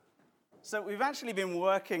So we've actually been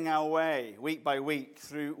working our way week by week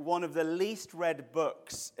through one of the least read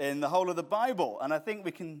books in the whole of the Bible, and I think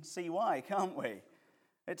we can see why, can't we?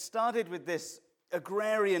 It started with this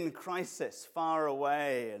agrarian crisis far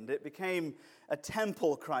away, and it became a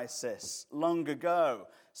temple crisis long ago.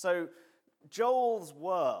 So Joel's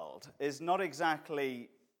world is not exactly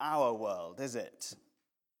our world, is it?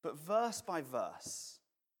 But verse by verse,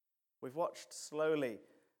 we've watched slowly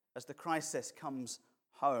as the crisis comes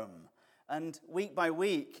home. And week by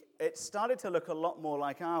week, it started to look a lot more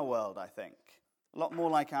like our world, I think. A lot more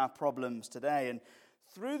like our problems today. And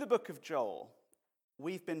through the book of Joel,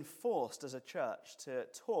 we've been forced as a church to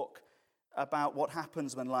talk about what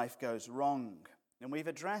happens when life goes wrong. And we've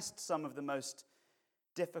addressed some of the most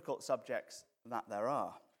difficult subjects that there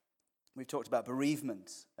are. We've talked about bereavement,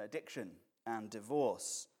 addiction, and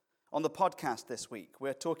divorce. On the podcast this week,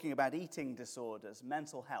 we're talking about eating disorders,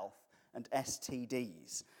 mental health, and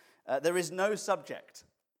STDs. There is no subject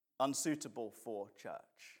unsuitable for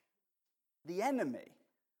church. The enemy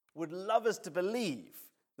would love us to believe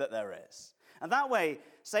that there is. And that way,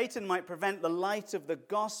 Satan might prevent the light of the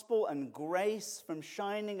gospel and grace from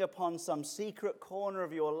shining upon some secret corner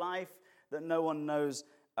of your life that no one knows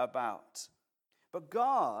about. But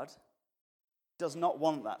God does not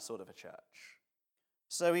want that sort of a church.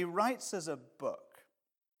 So he writes us a book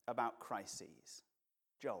about crises,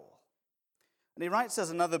 Joel. And he writes us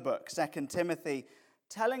another book, 2 Timothy,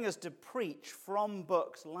 telling us to preach from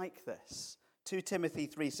books like this. 2 Timothy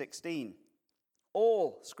 3:16.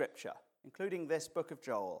 All scripture, including this book of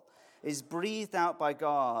Joel, is breathed out by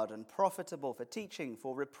God and profitable for teaching,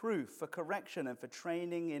 for reproof, for correction, and for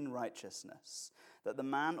training in righteousness, that the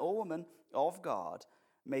man or woman of God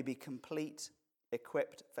may be complete,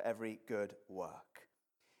 equipped for every good work.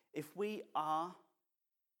 If we are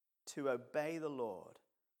to obey the Lord,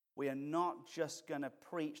 we are not just going to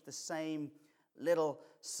preach the same little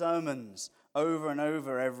sermons over and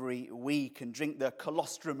over every week and drink the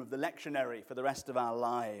colostrum of the lectionary for the rest of our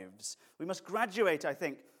lives. We must graduate, I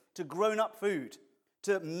think, to grown-up food,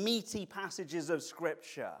 to meaty passages of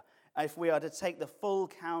Scripture, if we are to take the full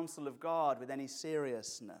counsel of God with any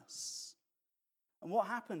seriousness. And what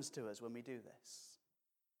happens to us when we do this?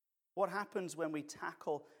 What happens when we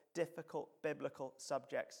tackle difficult biblical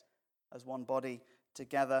subjects as one body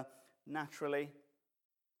together? Naturally,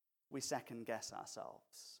 we second-guess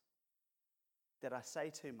ourselves. Did I say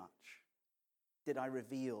too much? Did I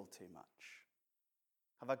reveal too much?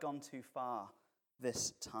 Have I gone too far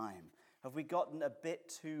this time? Have we gotten a bit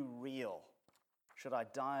too real? Should I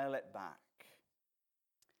dial it back?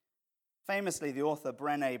 Famously, the author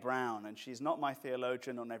Brené Brown, and she's not my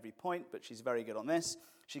theologian on every point, but she's very good on this,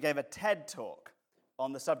 she gave a TED talk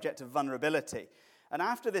on the subject of vulnerability. And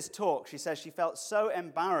after this talk, she says she felt so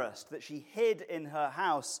embarrassed that she hid in her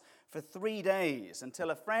house for 3 days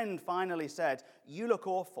until a friend finally said, "You look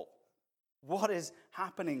awful. What is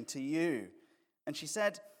happening to you?" And she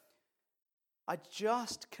said, "I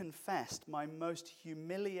just confessed my most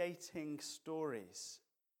humiliating stories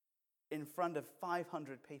in front of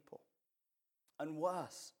 500 people. And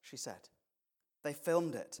worse," she said, "they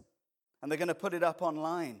filmed it. And they're going to put it up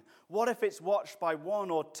online. What if it's watched by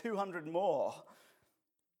 100 or 200 more?"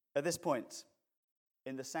 At this point,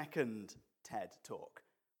 in the second TED talk,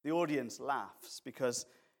 the audience laughs because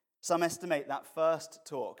some estimate that first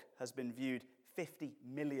talk has been viewed 50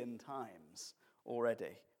 million times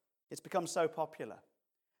already. It's become so popular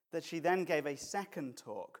that she then gave a second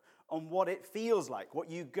talk on what it feels like, what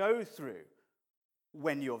you go through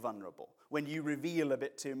when you're vulnerable, when you reveal a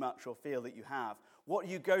bit too much or feel that you have, what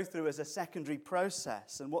you go through as a secondary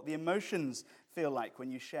process, and what the emotions feel like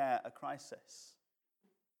when you share a crisis.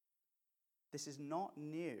 This is not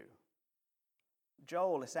new.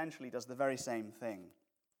 Joel essentially does the very same thing.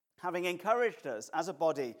 Having encouraged us as a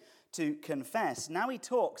body to confess, now he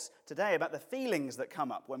talks today about the feelings that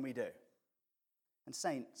come up when we do. And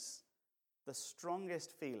saints, the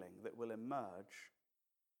strongest feeling that will emerge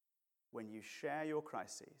when you share your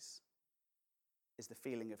crises is the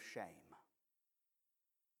feeling of shame.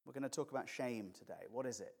 We're going to talk about shame today. What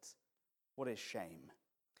is it? What is shame?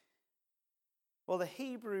 Well, the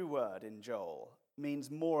Hebrew word in Joel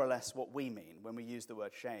means more or less what we mean when we use the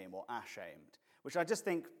word shame or ashamed, which I just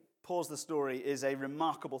think pause the story is a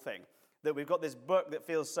remarkable thing. That we've got this book that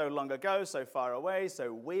feels so long ago, so far away,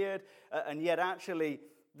 so weird, and yet actually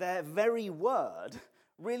their very word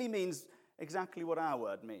really means exactly what our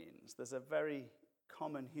word means. There's a very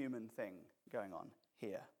common human thing going on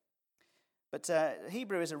here. But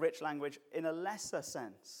Hebrew is a rich language in a lesser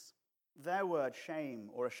sense. Their word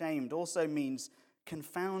shame or ashamed also means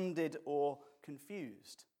confounded or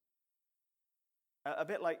confused. A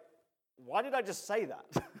bit like why did I just say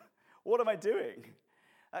that? What am I doing?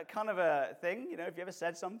 That kind of a thing, if you ever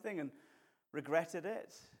said something and regretted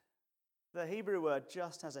it. The Hebrew word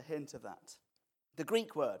just has a hint of that. The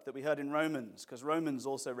Greek word that we heard in Romans, because Romans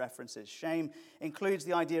also references shame, includes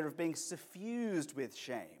the idea of being suffused with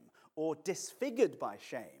shame or disfigured by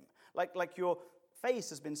shame, like your face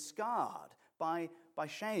has been scarred by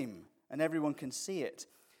shame and everyone can see it.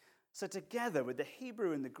 So together with the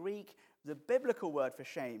Hebrew and the Greek, the biblical word for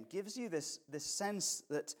shame gives you this sense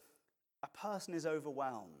that a person is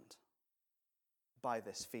overwhelmed by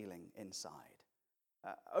this feeling inside,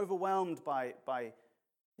 overwhelmed by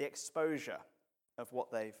the exposure of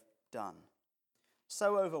what they've done.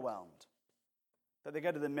 So overwhelmed that they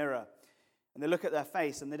go to the mirror and they look at their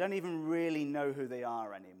face and they don't even really know who they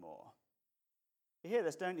are anymore. You hear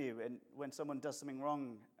this, don't you? When someone does something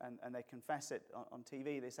wrong and they confess it on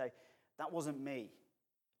TV, they say, that wasn't me.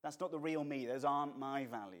 That's not the real me. Those aren't my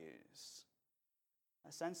values.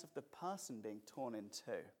 A sense of the person being torn in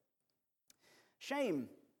two. Shame,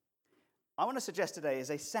 I want to suggest today, is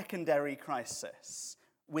a secondary crisis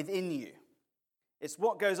within you. It's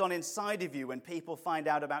what goes on inside of you when people find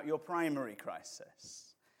out about your primary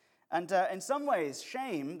crisis. And in some ways,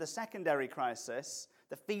 shame, the secondary crisis,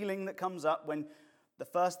 the feeling that comes up when the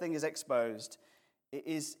first thing is exposed, it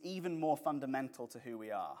is even more fundamental to who we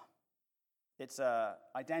are. It's an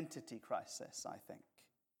identity crisis, I think.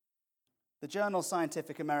 The journal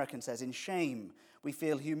Scientific American says, in shame, we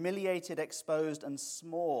feel humiliated, exposed, and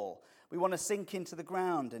small. We want to sink into the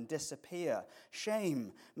ground and disappear.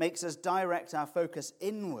 Shame makes us direct our focus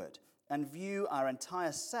inward and view our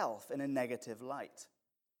entire self in a negative light.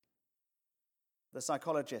 The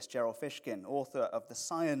psychologist Gerald Fishkin, author of The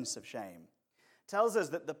Science of Shame, tells us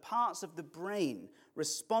that the parts of the brain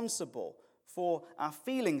responsible for our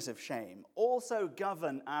feelings of shame also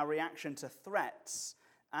govern our reaction to threats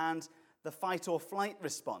and the fight or flight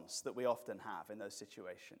response that we often have in those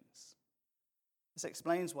situations. This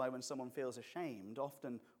explains why when someone feels ashamed,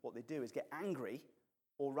 often what they do is get angry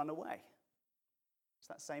or run away. It's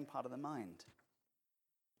that same part of the mind.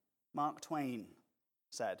 Mark Twain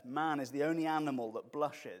said, man is the only animal that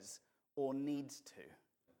blushes or needs to.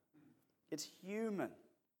 It's human.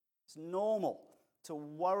 It's normal to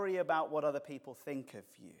worry about what other people think of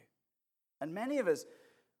you. And many of us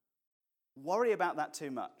worry about that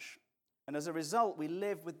too much. And as a result, we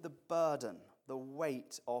live with the burden, the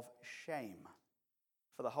weight of shame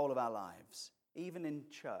for the whole of our lives. Even in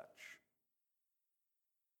church,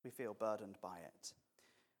 we feel burdened by it.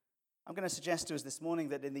 I'm going to suggest to us this morning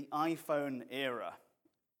that in the iPhone era,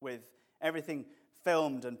 with everything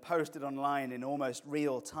filmed and posted online in almost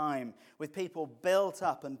real time, with people built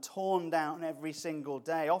up and torn down every single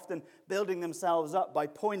day, often building themselves up by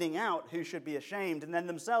pointing out who should be ashamed and then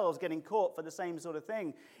themselves getting caught for the same sort of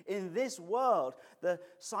thing. In this world, the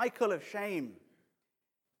cycle of shame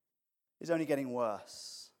is only getting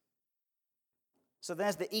worse. So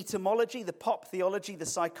there's the etymology, the pop theology, the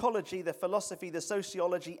psychology, the philosophy, the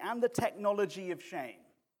sociology, and the technology of shame.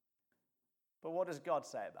 But what does God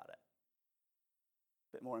say about it?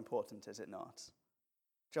 A bit more important, is it not?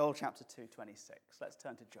 Joel chapter 2, 26. Let's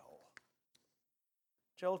turn to Joel.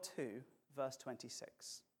 Joel 2, verse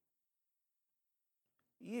 26.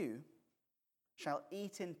 You shall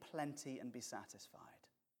eat in plenty and be satisfied.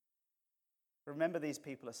 Remember, these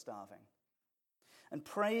people are starving. And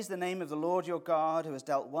praise the name of the Lord your God, who has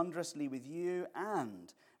dealt wondrously with you,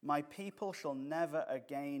 and my people shall never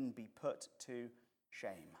again be put to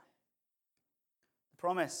shame. The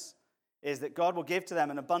promise is that God will give to them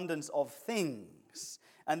an abundance of things,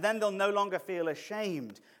 and then they'll no longer feel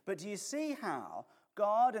ashamed. But do you see how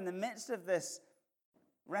God, in the midst of this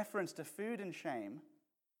reference to food and shame,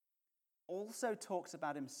 also talks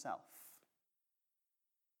about himself?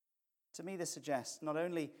 To me, this suggests not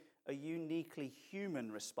only a uniquely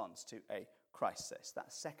human response to a crisis,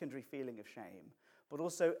 that secondary feeling of shame, but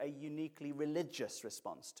also a uniquely religious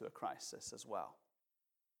response to a crisis as well.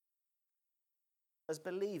 As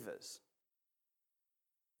believers,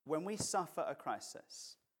 when we suffer a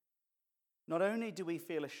crisis, not only do we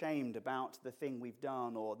feel ashamed about the thing we've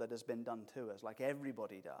done or that has been done to us, like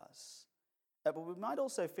everybody does, but we might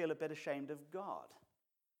also feel a bit ashamed of God,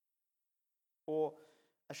 or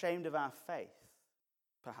ashamed of our faith,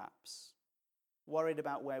 perhaps, worried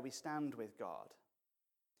about where we stand with God.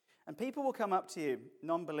 And people will come up to you,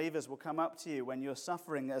 non-believers will come up to you when you're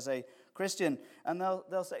suffering as a Christian, and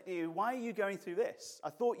they'll say to you, why are you going through this? I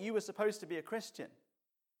thought you were supposed to be a Christian.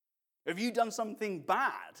 Have you done something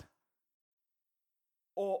bad?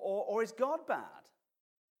 Or is God bad?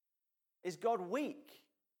 Is God weak?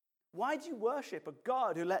 Why do you worship a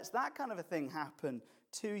God who lets that kind of a thing happen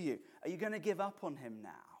to you. Are you going to give up on him now?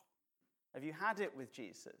 Have you had it with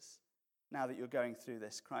Jesus now that you're going through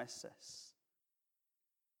this crisis?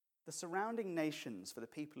 The surrounding nations for the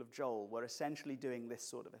people of Joel were essentially doing this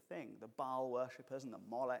sort of a thing. The Baal worshippers and the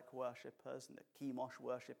Molech worshippers and the Chemosh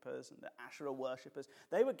worshippers and the Asherah worshippers,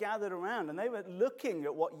 they were gathered around and they were looking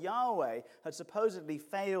at what Yahweh had supposedly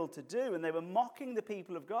failed to do, and they were mocking the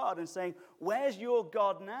people of God and saying, "Where's your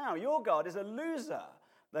God now? Your God is a loser,"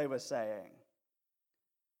 they were saying.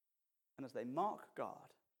 And as they mock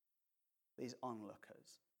God, these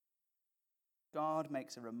onlookers, God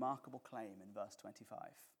makes a remarkable claim in verse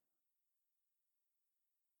 25.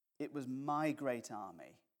 "It was my great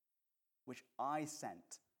army which I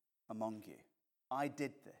sent among you. I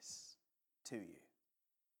did this to you,"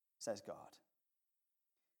 says God.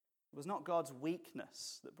 It was not God's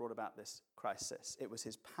weakness that brought about this crisis. It was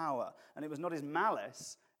his power. And it was not his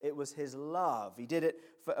malice. It was his love. He did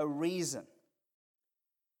it for a reason.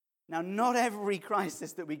 Now, not every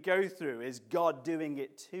crisis that we go through is God doing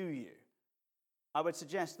it to you. I would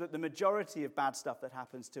suggest that the majority of bad stuff that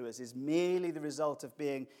happens to us is merely the result of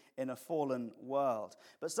being in a fallen world.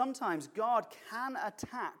 But sometimes God can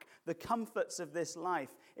attack the comforts of this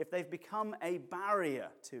life if they've become a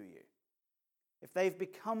barrier to you. If they've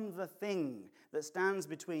become the thing that stands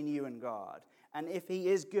between you and God. And if he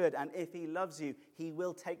is good and if he loves you, he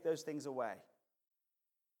will take those things away.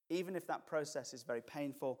 Even if that process is very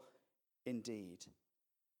painful indeed.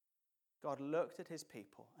 God looked at his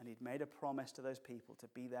people and he'd made a promise to those people to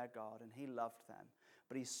be their God, and he loved them.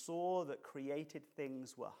 But he saw that created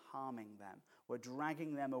things were harming them, were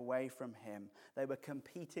dragging them away from him. They were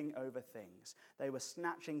competing over things. They were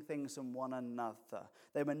snatching things from one another.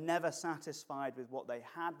 They were never satisfied with what they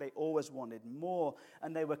had. They always wanted more,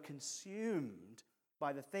 and they were consumed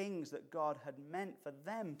by the things that God had meant for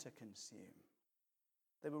them to consume.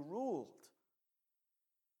 They were ruled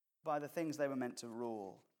by the things they were meant to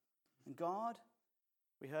rule. And God,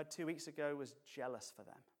 we heard 2 weeks ago, was jealous for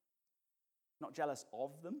them. Not jealous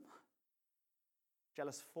of them,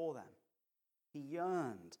 jealous for them. He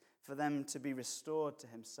yearned for them to be restored to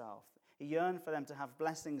himself. He yearned for them to have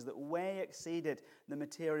blessings that way exceeded the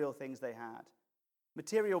material things they had.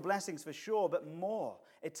 Material blessings for sure, but more.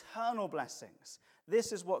 Eternal blessings.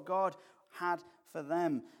 This is what God had for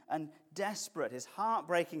them. And desperate, his heart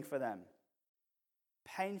breaking for them.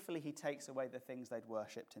 Painfully, he takes away the things they'd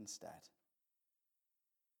worshipped instead.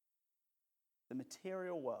 The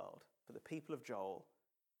material world for the people of Joel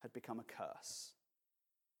had become a curse.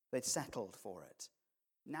 They'd settled for it.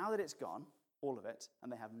 Now that it's gone, all of it,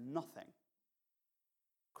 and they have nothing,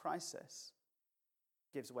 crisis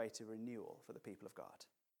gives way to renewal for the people of God.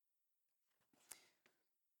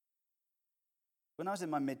 When I was in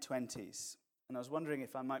my mid-20s, and I was wondering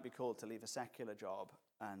if I might be called to leave a secular job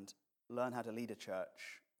and learn how to lead a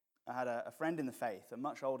church, I had a friend in the faith, a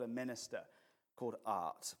much older minister called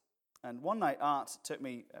Art. And one night, Art took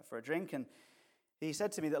me for a drink, and he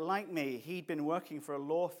said to me that, like me, he'd been working for a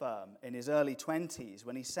law firm in his early 20s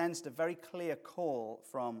when he sensed a very clear call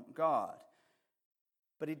from God.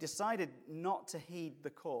 But he decided not to heed the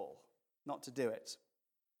call, not to do it.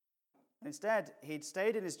 And instead, he'd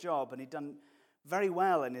stayed in his job, and he'd done very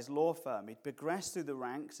well in his law firm. He'd progressed through the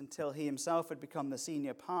ranks until he himself had become the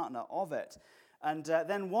senior partner of it. And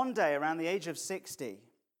then one day, around the age of 60,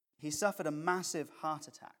 he suffered a massive heart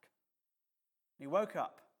attack. He woke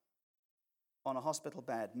up on a hospital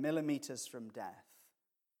bed, millimeters from death,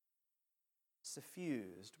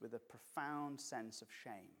 suffused with a profound sense of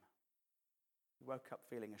shame. He woke up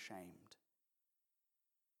feeling ashamed.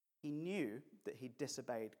 He knew that he'd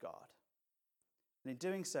disobeyed God. And in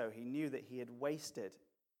doing so, he knew that he had wasted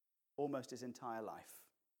almost his entire life.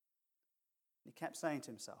 He kept saying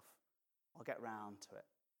to himself, I'll get round to it.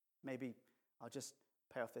 Maybe I'll just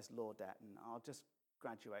pay off this law debt, and I'll just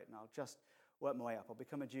graduate, and I'll just work my way up. I'll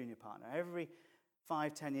become a junior partner. Every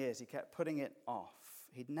 5-10 years, he kept putting it off.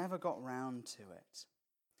 He'd never got round to it.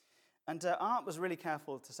 And Art was really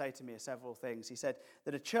careful to say to me several things. He said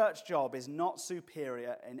that a church job is not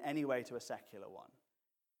superior in any way to a secular one.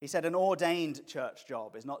 He said an ordained church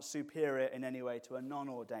job is not superior in any way to a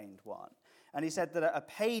non-ordained one. And he said that a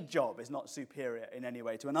paid job is not superior in any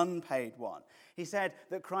way to an unpaid one. He said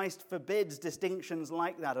that Christ forbids distinctions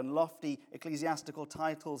like that and lofty ecclesiastical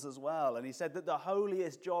titles as well. And he said that the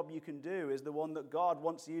holiest job you can do is the one that God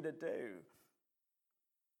wants you to do.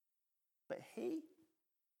 But he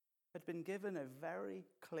had been given a very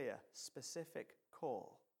clear, specific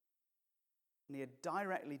call. And he had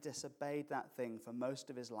directly disobeyed that thing for most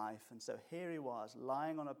of his life. And so here he was,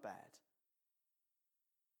 lying on a bed,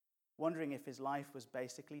 wondering if his life was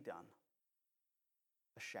basically done,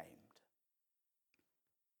 ashamed.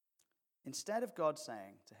 Instead of God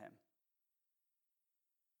saying to him,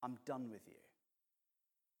 I'm done with you,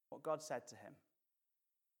 what God said to him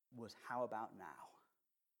was, how about now?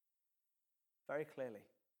 Very clearly.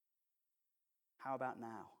 How about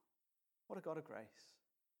now? What a God of grace.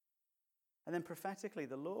 And then prophetically,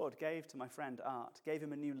 the Lord gave to my friend Art, gave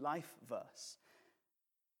him a new life verse.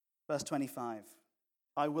 Verse 25,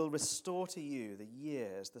 I will restore to you the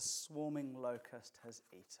years the swarming locust has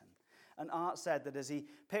eaten. And Art said that as he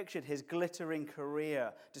pictured his glittering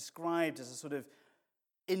career described as a sort of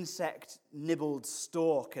insect-nibbled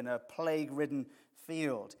stalk in a plague-ridden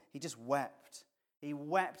field, he just wept. He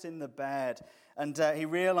wept in the bed, and he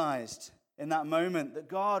realized in that moment that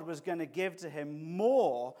God was going to give to him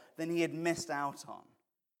more than he had missed out on.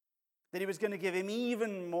 That he was going to give him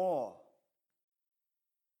even more.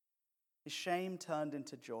 His shame turned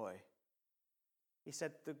into joy. He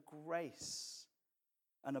said the grace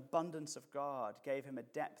and abundance of God gave him a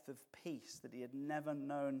depth of peace that he had never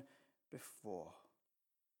known before.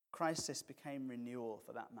 Crisis became renewal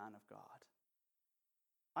for that man of God.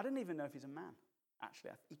 I don't even know if he's a man,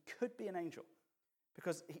 actually. He could be an angel,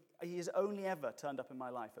 because he has only ever turned up in my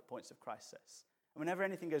life at points of crisis. And whenever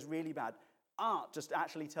anything goes really bad, Art just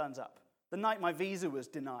actually turns up. The night my visa was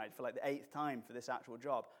denied for like the 8th time for this actual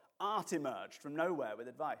job, Art emerged from nowhere with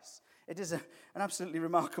advice. It is an absolutely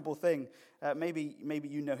remarkable thing. Maybe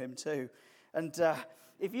you know him too. And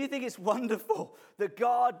if you think it's wonderful that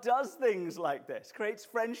God does things like this, creates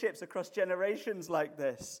friendships across generations like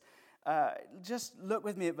this, just look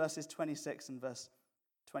with me at verses 26 and verse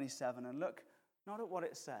 27 and look not at what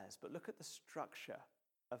it says, but look at the structure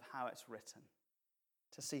of how it's written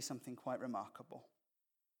to see something quite remarkable.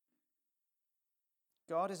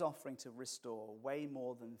 God is offering to restore way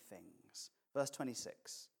more than things. Verse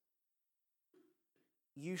 26.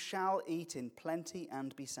 You shall eat in plenty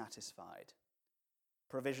and be satisfied.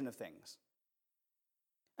 Provision of things.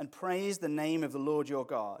 And praise the name of the Lord your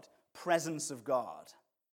God. Presence of God.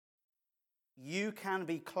 You can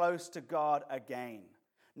be close to God again.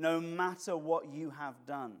 No matter what you have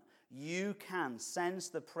done, you can sense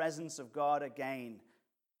the presence of God again,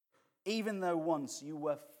 even though once you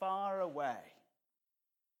were far away.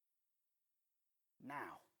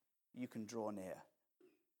 Now you can draw near.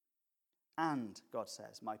 And, God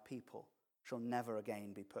says, my people shall never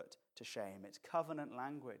again be put to shame. It's covenant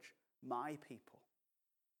language, my people.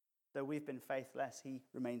 Though we've been faithless, he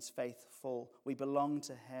remains faithful. We belong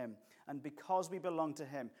to him. And because we belong to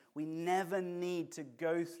him, we never need to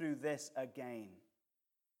go through this again.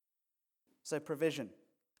 So provision,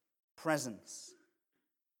 presence,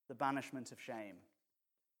 the banishment of shame.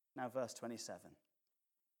 Now verse 27.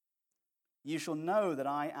 You shall know that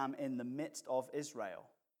I am in the midst of Israel.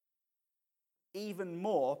 Even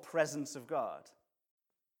more presence of God.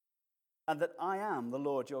 And that I am the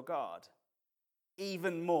Lord your God.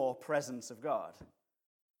 Even more presence of God.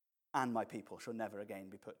 And my people shall never again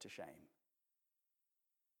be put to shame.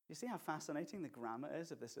 You see how fascinating the grammar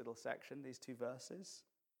is of this little section, these two verses?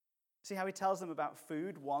 See how he tells them about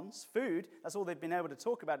food once? Food, that's all they've been able to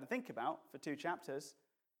talk about and think about for 2 chapters.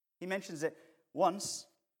 He mentions it once.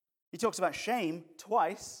 He talks about shame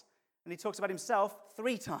twice. And he talks about himself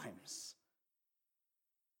 3 times.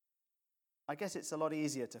 I guess it's a lot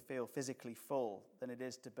easier to feel physically full than it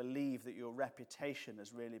is to believe that your reputation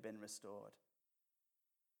has really been restored.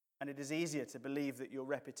 And it is easier to believe that your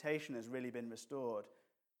reputation has really been restored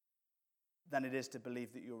than it is to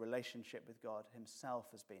believe that your relationship with God himself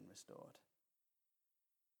has been restored.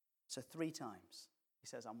 So 3 times he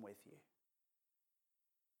says, I'm with you.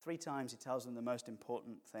 3 times he tells them the most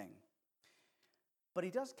important thing. But he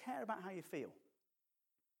does care about how you feel.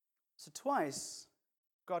 So twice,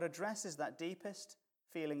 God addresses that deepest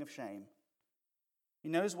feeling of shame. He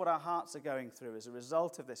knows what our hearts are going through as a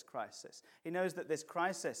result of this crisis. He knows that this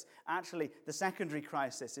crisis, actually the secondary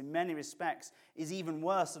crisis in many respects, is even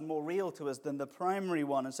worse and more real to us than the primary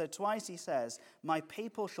one. And so twice he says, my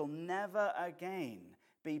people shall never again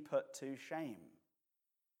be put to shame.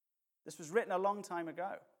 This was written a long time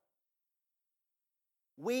ago.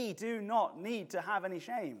 We do not need to have any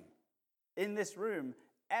shame in this room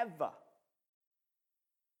ever.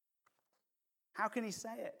 How can he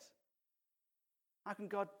say it? How can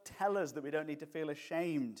God tell us that we don't need to feel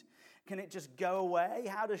ashamed? Can it just go away?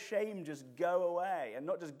 How does shame just go away? And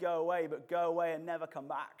not just go away, but go away and never come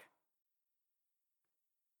back?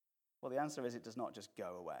 Well, the answer is it does not just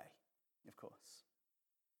go away, of course.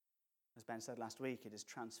 As Ben said last week, it is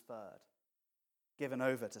transferred, given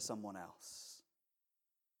over to someone else.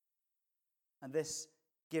 And this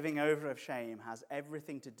giving over of shame has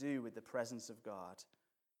everything to do with the presence of God.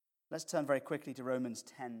 Let's turn very quickly to Romans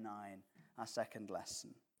 10:9, our second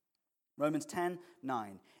lesson. Romans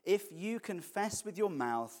 10:9. If you confess with your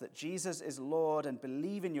mouth that Jesus is Lord and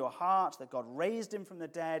believe in your heart that God raised him from the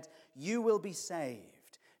dead, you will be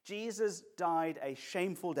saved. Jesus died a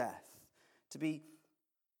shameful death. To be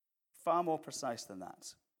far more precise than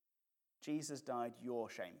that, Jesus died your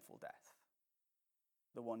shameful death,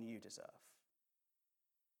 the one you deserve.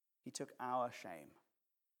 He took our shame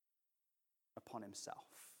upon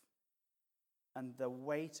himself, and the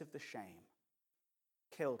weight of the shame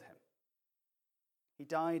killed him. He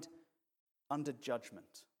died under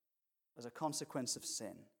judgment as a consequence of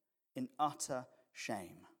sin, in utter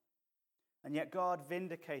shame. And yet God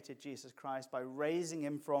vindicated Jesus Christ by raising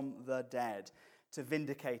him from the dead to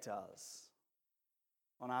vindicate us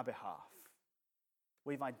on our behalf.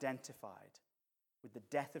 We've identified with the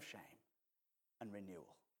death of shame and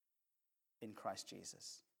renewal in Christ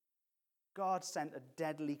Jesus. God sent a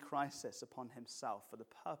deadly crisis upon himself for the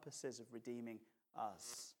purposes of redeeming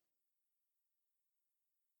us.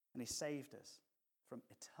 And he saved us from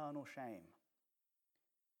eternal shame.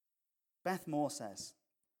 Beth Moore says,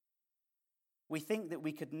 we think that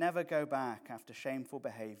we could never go back after shameful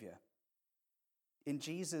behavior. In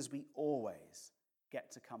Jesus, we always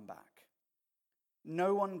get to come back.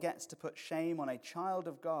 No one gets to put shame on a child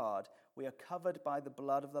of God. We are covered by the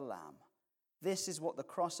blood of the Lamb. This is what the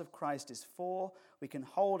cross of Christ is for. We can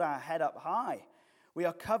hold our head up high. We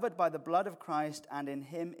are covered by the blood of Christ, and in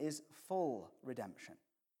him is full redemption.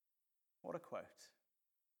 What a quote.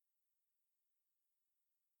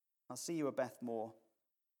 I'll see you at Beth Moore,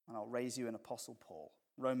 and I'll raise you in Apostle Paul.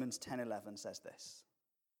 Romans 10:11 says this.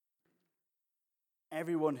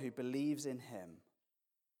 Everyone who believes in him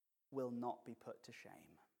will not be put to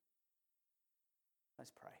shame.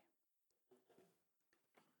 Let's pray.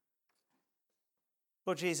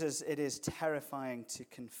 Lord Jesus, it is terrifying to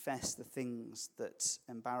confess the things that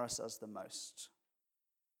embarrass us the most.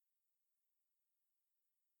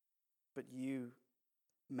 But you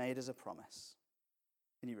made us a promise,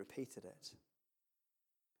 and you repeated it.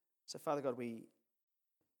 So, Father God, we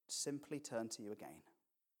simply turn to you again.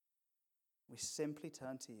 We simply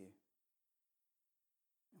turn to you.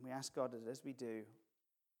 And we ask, God, that as we do,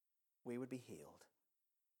 we would be healed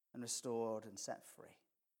and restored and set free.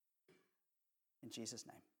 In Jesus'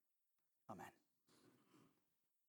 name, amen.